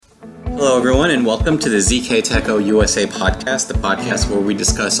Hello, everyone, and welcome to the ZKTeco USA podcast, the podcast where we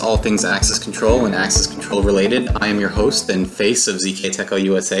discuss all things access control and access control related. I am your host and face of ZKTeco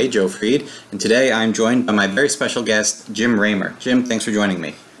USA, Joe Freed, and today I'm joined by my very special guest, Jim Raymer. Jim, thanks for joining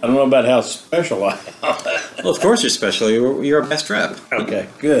me. I don't know about how special I am. Well, of course you're special. You're our best rep. Okay,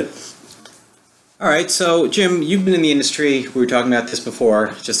 good. All right, so Jim, you've been in the industry. We were talking about this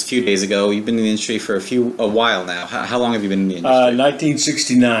before, just a few days ago. You've been in the industry for a while now. How long have you been in the industry?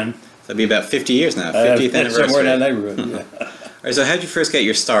 1969. That'd be about 50 years now, 50th anniversary. Somewhere in that neighborhood, yeah. All right, so how did you first get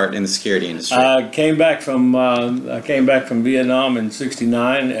your start in the security industry? I came back from Vietnam in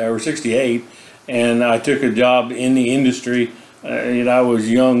 69 or 68, and I took a job in the industry. I was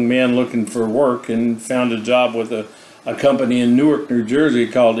a young man looking for work and found a job with a company in Newark, New Jersey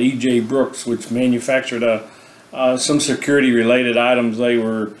called E.J. Brooks, which manufactured some security-related items. They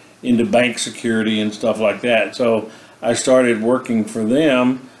were into bank security and stuff like that. So I started working for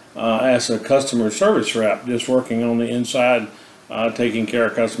them as a customer service rep, just working on the inside, taking care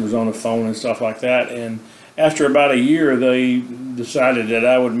of customers on the phone and stuff like that. And after about a year, they decided that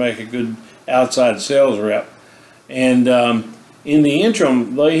I would make a good outside sales rep. And in the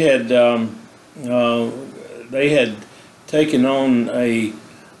interim, they had taken on a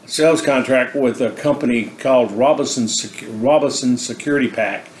sales contract with a company called Robinson Security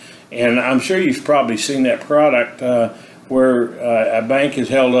Pack. And I'm sure you've probably seen that product where a bank is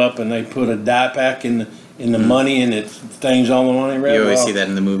held up and they put a die pack in the money and it stains all the money red. You always see that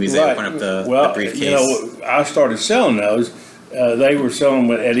in the movies. Right. They open up the briefcase. I started selling those. They were selling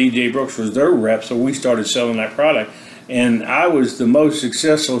at E.J. Brooks was their rep, so we started selling that product. And I was the most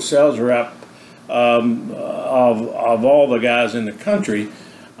successful sales rep of all the guys in the country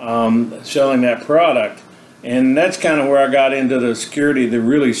selling that product. And that's kind of where I got into the security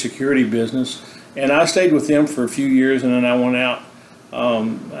business. And I stayed with them for a few years, and then I went out.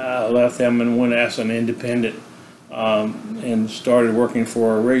 I left them and went as an independent and started working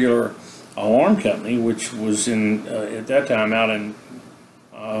for a regular alarm company, which was at that time out in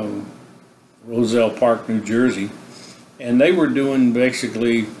Roselle Park, New Jersey. And they were doing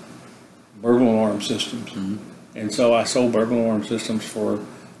basically burglar alarm systems. Mm-hmm. And so I sold burglar alarm systems for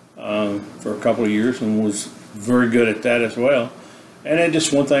a couple of years and was very good at that as well. And it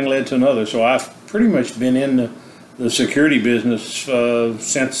just one thing led to another. So I've pretty much been in the security business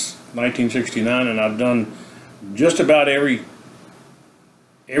since 1969, and I've done just about everything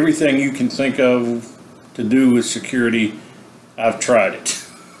you can think of to do with security. I've tried it.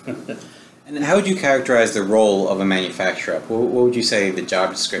 And how would you characterize the role of a manufacturer rep? What would you say the job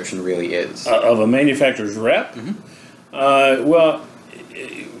description really is? Of a manufacturer's rep? Mm-hmm. Well,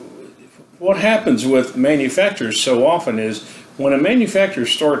 what happens with manufacturers so often is when a manufacturer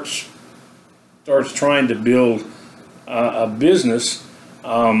starts trying to build a business,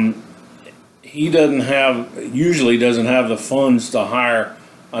 he usually doesn't have the funds to hire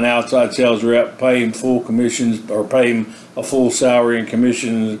an outside sales rep, pay him full commissions or pay him a full salary and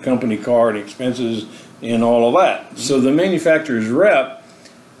commissions, a company car and expenses and all of that. Mm-hmm. So the manufacturer's rep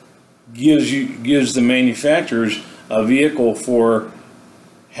gives the manufacturers a vehicle for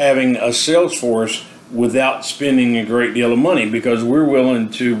having a sales force without spending a great deal of money, because we're willing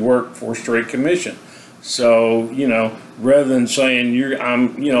to work for straight commission. So, rather than saying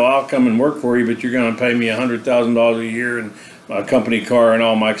I'll come and work for you, but you're going to pay me $100,000 a year and my company car and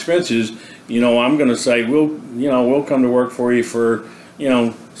all my expenses, I'm going to say we'll come to work for you for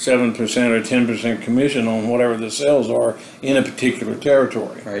 7% or 10% commission on whatever the sales are in a particular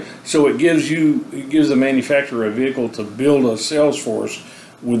territory. Right. So it gives the manufacturer a vehicle to build a sales force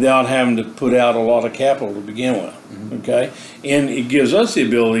without having to put out a lot of capital to begin with. Mm-hmm. Okay, and it gives us the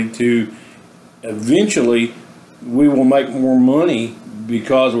ability to eventually we will make more money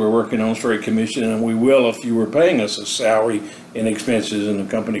because we're working on straight commission, and we will if you were paying us a salary and expenses and the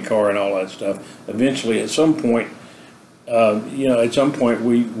company car and all that stuff. Eventually, at some point,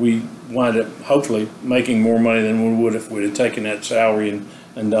 we wind up hopefully making more money than we would if we'd have taken that salary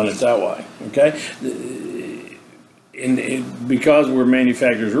and done it that way. Okay. And because we're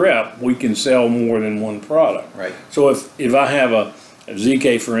manufacturer's rep, we can sell more than one product. Right. So if I have a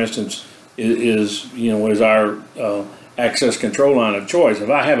ZK, for instance, is our access control line of choice. If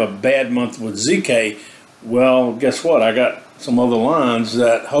I have a bad month with ZK, well, guess what? I got some other lines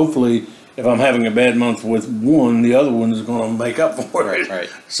that hopefully, if I'm having a bad month with one, the other one is going to make up for it. Right.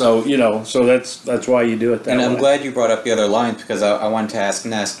 So so that's why you do it that way. And I'm glad you brought up the other lines, because I wanted to ask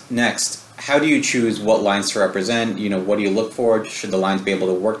next. How do you choose what lines to represent? What do you look for? Should the lines be able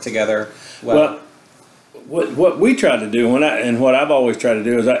to work together? Well, what we try to do, what I've always tried to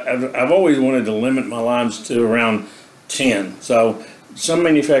do is I've always wanted to limit my lines to around 10. So some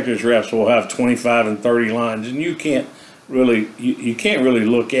manufacturers' reps will have 25 and 30 lines, and you can't really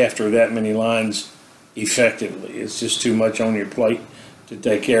look after that many lines effectively. It's just too much on your plate to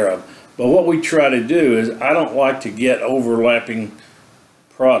take care of. But what we try to do is, I don't like to get overlapping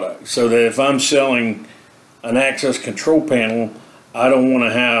products, so that if I'm selling an access control panel, I don't want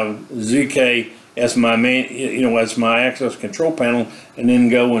to have ZK as my as my access control panel, and then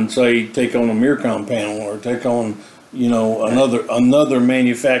go and say take on a Mircom panel or take on another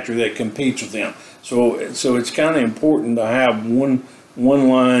manufacturer that competes with them. So it's kind of important to have one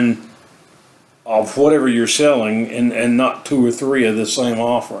line of whatever you're selling, and not two or three of the same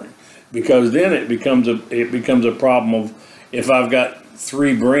offering, because then it becomes a problem of, if I've got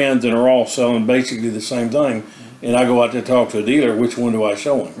three brands and are all selling basically the same thing, and I go out to talk to a dealer, which one do I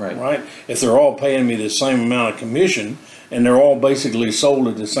show them? Right? If they're all paying me the same amount of commission and they're all basically sold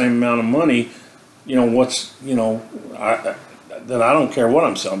at the same amount of money, then I don't care what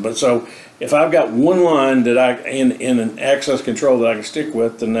I'm selling. But so if I've got one line that in an access control that I can stick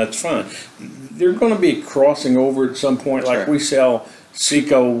with, then that's fine. They're going to be crossing over at some point. Like, we sell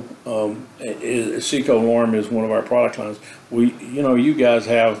Seco. Seco Alarm is one of our product lines. You guys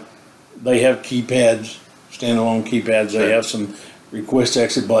have keypads, standalone keypads. They have some request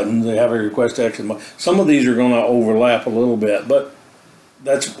exit buttons. They have a request exit button. Some of these are going to overlap a little bit, but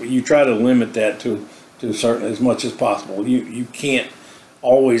you try to limit that to as much as possible. You can't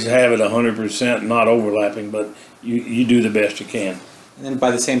always have it 100% not overlapping, but you do the best you can. And then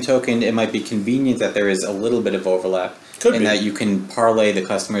by the same token, it might be convenient that there is a little bit of overlap, that you can parlay the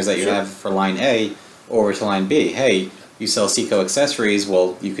customers that you have for line A over to line B. Hey, you sell Seco accessories,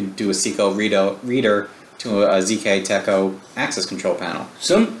 well, you can do a Seco reader to a ZKTeco access control panel.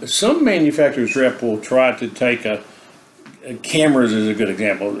 Some manufacturers' rep will try to take cameras is a good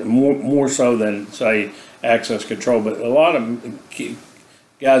example, more so than, say, access control, but a lot of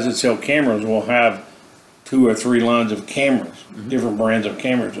guys that sell cameras will have 2 or 3 lines of cameras, different brands of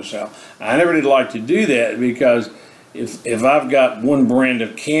cameras to sell. I never did like to do that, because if I've got one brand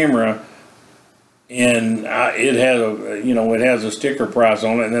of camera and it has a sticker price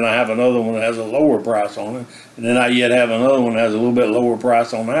on it, and then I have another one that has a lower price on it, and then I yet have another one that has a little bit lower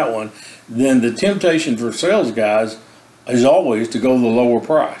price on that one, then the temptation for sales guys is always to go the lower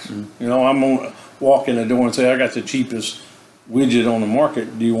price. I'm going to walk in the door and say, I got the cheapest widget on the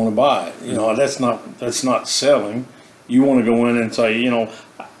market, do you want to buy it? That's not selling. You want to go in and say,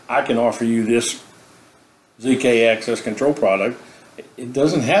 I can offer you this ZK access control product. It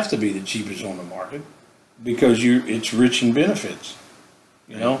doesn't have to be the cheapest on the market, because it's rich in benefits,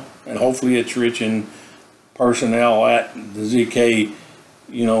 and hopefully it's rich in personnel at the ZK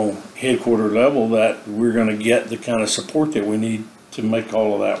headquarter level, that we're going to get the kind of support that we need to make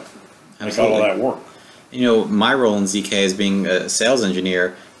all of that work. My role in ZK as being a sales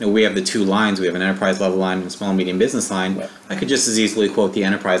engineer, we have the 2 lines. We have an enterprise level line and a small medium business line. Right. I could just as easily quote the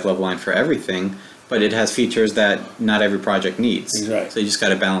enterprise level line for everything, but it has features that not every project needs. Exactly. So you just got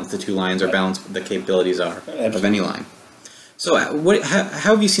to balance the 2 lines, or balance what the capabilities are of any line. So how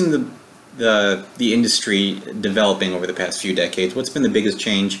have you seen the industry developing over the past few decades? What's been the biggest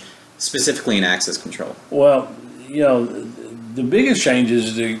change specifically in access control? Well, the biggest change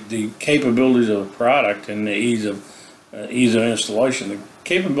is the capabilities of the product and the ease of installation. The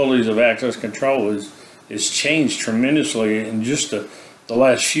capabilities of access control is changed tremendously in just the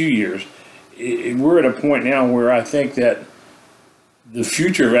last few years. We're at a point now where I think that the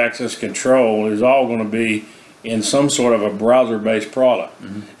future of access control is all going to be in some sort of a browser-based product.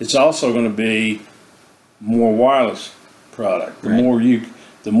 It's also going to be more wireless product.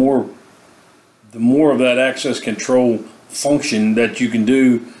 The more of that access control function that you can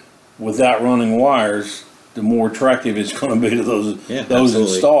do without running wires, the more attractive it's going to be to those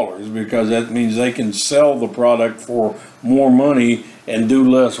installers, because that means they can sell the product for more money and do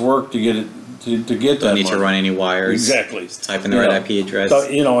less work to get it to get that. Don't need to run any wires. Exactly. Just type in the right IP address. So,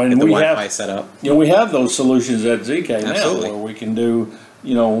 and get the we Wi-Fi set up. We have those solutions at ZK now, where we can do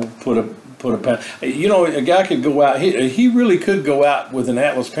put a panel. A guy could go out. He really could go out with an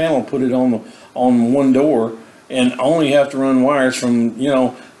Atlas panel, put it on one door, and only have to run wires from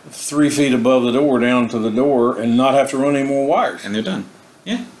 3 feet above the door down to the door, and not have to run any more wires. And they're done.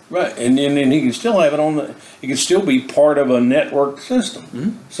 Yeah. Right, and then he can still have it it can still be part of a networked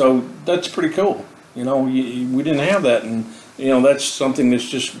system. So that's pretty cool. We didn't have that, and that's something that's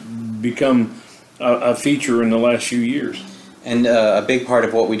just become a feature in the last few years. And a big part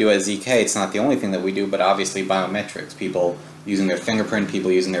of what we do at ZK, it's not the only thing that we do, but obviously biometrics. People using their fingerprint,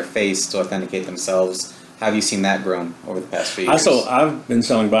 people using their face to authenticate themselves. How have you seen that grown over the past few years? I've been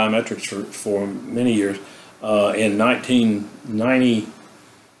selling biometrics for many years. In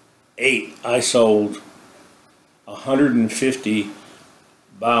 1998, I sold 150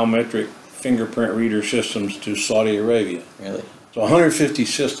 biometric fingerprint reader systems to Saudi Arabia. Really? So 150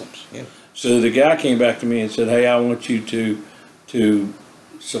 systems. Yeah. So the guy came back to me and said, "Hey, I want you to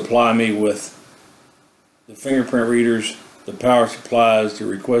supply me with the fingerprint readers, the power supplies, the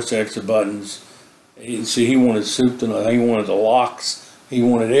request exit buttons." He wanted soup to nuts. He wanted the locks. He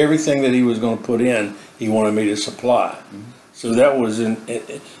wanted everything that he was going to put in. He wanted me to supply. Mm-hmm. So that was in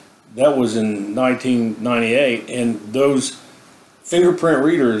 1998, and those fingerprint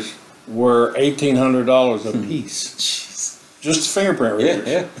readers were $1,800 a piece. Jeez. Just fingerprint readers.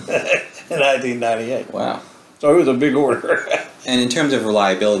 Yeah. In 1998. Wow. So it was a big order. And in terms of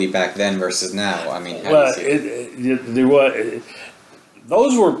reliability back then versus now, I mean, how do you see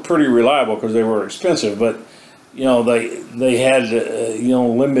those were pretty reliable because they were expensive, but they had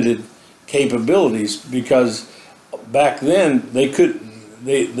limited capabilities because back then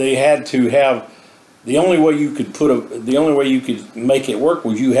they had to have the only way you could make it work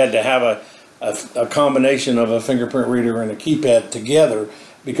was you had to have a combination of a fingerprint reader and a keypad together,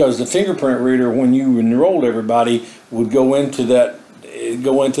 because the fingerprint reader, when you enrolled everybody, would go into that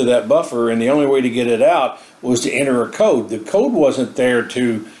buffer, and the only way to get it out was to enter a code. The code wasn't there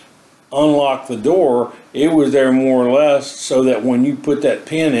to unlock the door. It was there more or less so that when you put that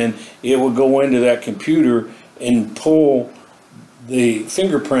pin in, it would go into that computer and pull the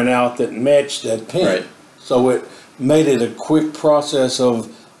fingerprint out that matched that pin. Right. So it made it a quick process of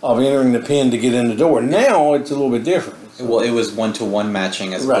entering the pin to get in the door. Now it's a little bit different. So, well, it was one-to-one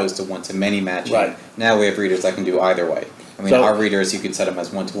matching as opposed to one-to-many matching. Right. Now we have readers that can do either way. I mean, our readers, you could set them as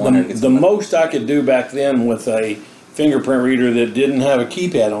one-to-one. The most I could do back then with a fingerprint reader that didn't have a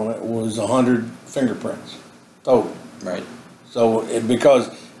keypad on it was 100 fingerprints total. Right. So because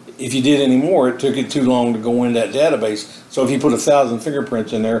if you did any more, it took it too long to go in that database. So if you put 1,000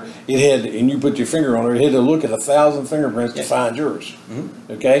 fingerprints in there, and you put your finger on it, it had to look at 1,000 fingerprints to find yours.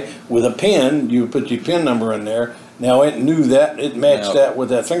 Mm-hmm. Okay. With a pen, you put your pin number in there. Now it knew that, it matched that with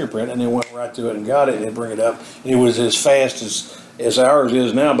that fingerprint, and then went right to it and got it, and it bring it up. It was as fast as ours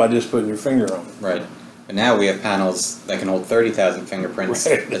is now by just putting your finger on it. Right. But now we have panels that can hold 30,000 fingerprints.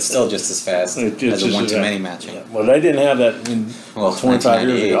 Right. That's still just as fast as a one-to-many matching. Yeah. Well, they didn't have that 25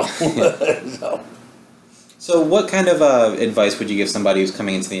 years ago. So what kind of advice would you give somebody who's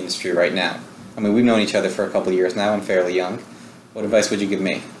coming into the industry right now? I mean, we've known each other for a couple of years now. I'm fairly young. What advice would you give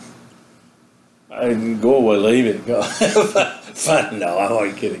me? I'd go away, leave it, go. Fun. No, I'm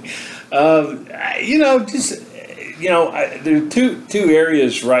only kidding. There are two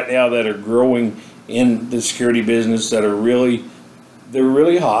areas right now that are growing in the security business that are really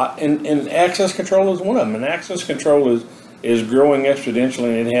hot, and access control is one of them. And access control is growing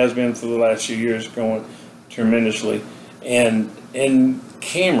exponentially, and it has been for the last few years, going tremendously. And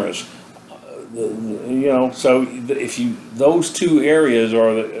cameras, so if those two areas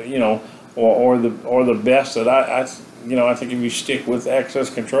are the best that I think if you stick with access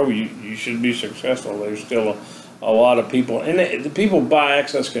control, you should be successful. There's still a lot of people, and the people buy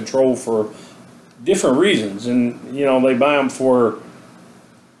access control for different reasons, and they buy them for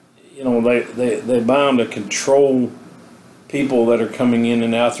they buy them to control people that are coming in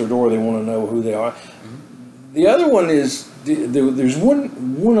and out their door. They want to know who they are. Mm-hmm. The other one is there's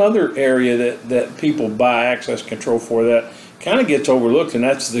one other area that people buy access control for that kind of gets overlooked, and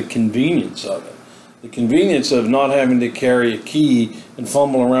that's the convenience of it. The convenience of not having to carry a key and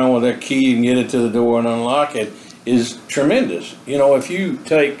fumble around with that key and get it to the door and unlock it is tremendous. If you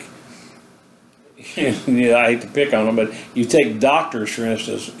take, I hate to pick on them, but you take doctors, for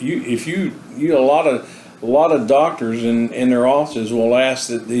instance. A lot of doctors in their offices will ask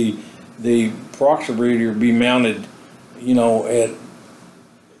that the proxy reader be mounted, at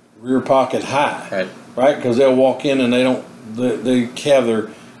rear pocket high, right? Because they'll walk in and they have their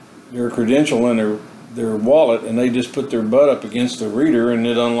credential in their wallet, and they just put their butt up against the reader and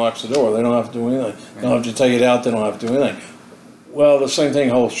it unlocks the door. They don't have to do anything. They don't have to take it out. They don't have to do anything. Well, the same thing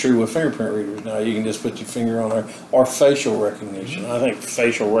holds true with fingerprint readers. Now you can just put your finger on there, or facial recognition. I think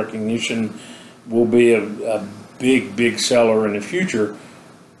facial recognition will be a big seller in the future.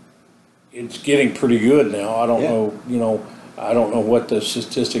 It's getting pretty good now. I don't know, I don't know what the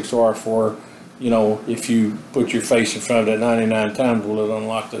statistics are for, if you put your face in front of it 99 times, will it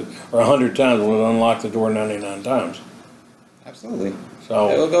unlock or 100 times, will it unlock the door 99 times? Absolutely. So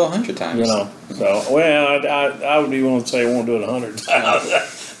it'll go 100 times. I would be willing to say it won't do it 100 times.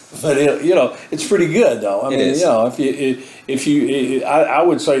 But it's pretty good though. I mean, I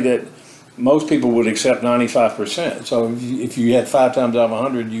would say that most people would accept 95%. So if you had 5 times out of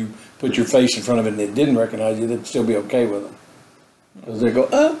 100, you put your face in front of it and it didn't recognize you, they'd still be okay with them. Because they go,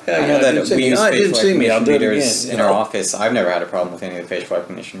 oh, yeah, I know that we use didn't see me, I'll do it readers again. in our office. I've never had a problem with any of the facial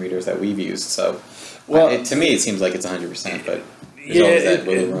recognition readers that we've used. So, Well, to me, it seems like it's 100%. But there's always that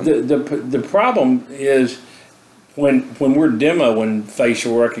wiggle room. the problem is when we're demoing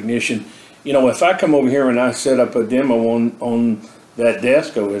facial recognition. You know, if I come over here and I set up a demo on that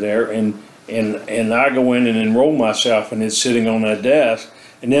desk over there, and I go in and enroll myself, and it's sitting on that desk,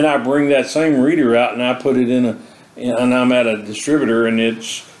 and then I bring that same reader out and I put it and I'm at a distributor and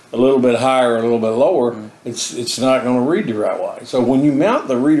it's a little bit higher, a little bit lower, it's not going to read the right way. So when you mount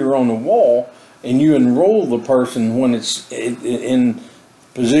the reader on the wall and you enroll the person when it's in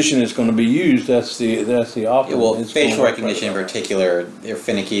position it's going to be used, that's the optimal. Yeah, well, facial recognition in particular, they're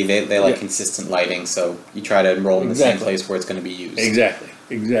finicky. They like consistent lighting, so you try to enroll in the same place where it's going to be used. Exactly.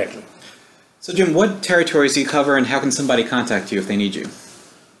 So, Jim, what territories do you cover, and how can somebody contact you if they need you?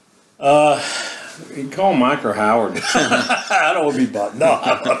 You can call Mike or Howard. I don't want to be bought. No,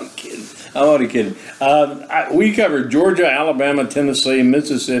 I'm only kidding. We cover Georgia, Alabama, Tennessee,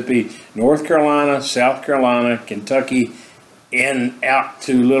 Mississippi, North Carolina, South Carolina, Kentucky, and out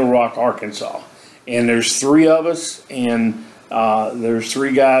to Little Rock, Arkansas. And there's 3 of us, and there's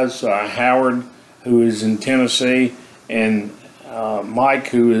 3 guys, Howard, who is in Tennessee, and Mike,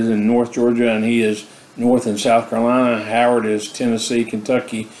 who is in North Georgia, and he is North and South Carolina. Howard is Tennessee,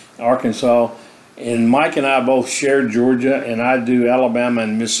 Kentucky, Arkansas. And Mike and I both share Georgia, and I do Alabama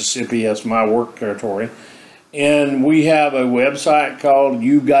and Mississippi as my work territory. And we have a website called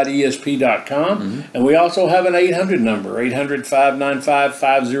YouGotESP.com, and we also have an 800 number,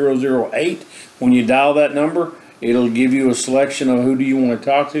 800-595-5008. When you dial that number, it'll give you a selection of who do you want to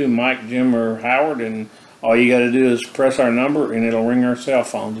talk to, Mike, Jim, or Howard, and all you got to do is press our number, and it'll ring our cell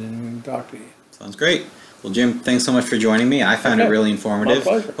phones, and we can talk to you. Sounds great. Well, Jim, thanks so much for joining me. I found it really informative.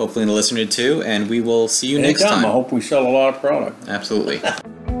 My pleasure. Hopefully the listener did too, and we will see you next time. I hope we sell a lot of product. Absolutely.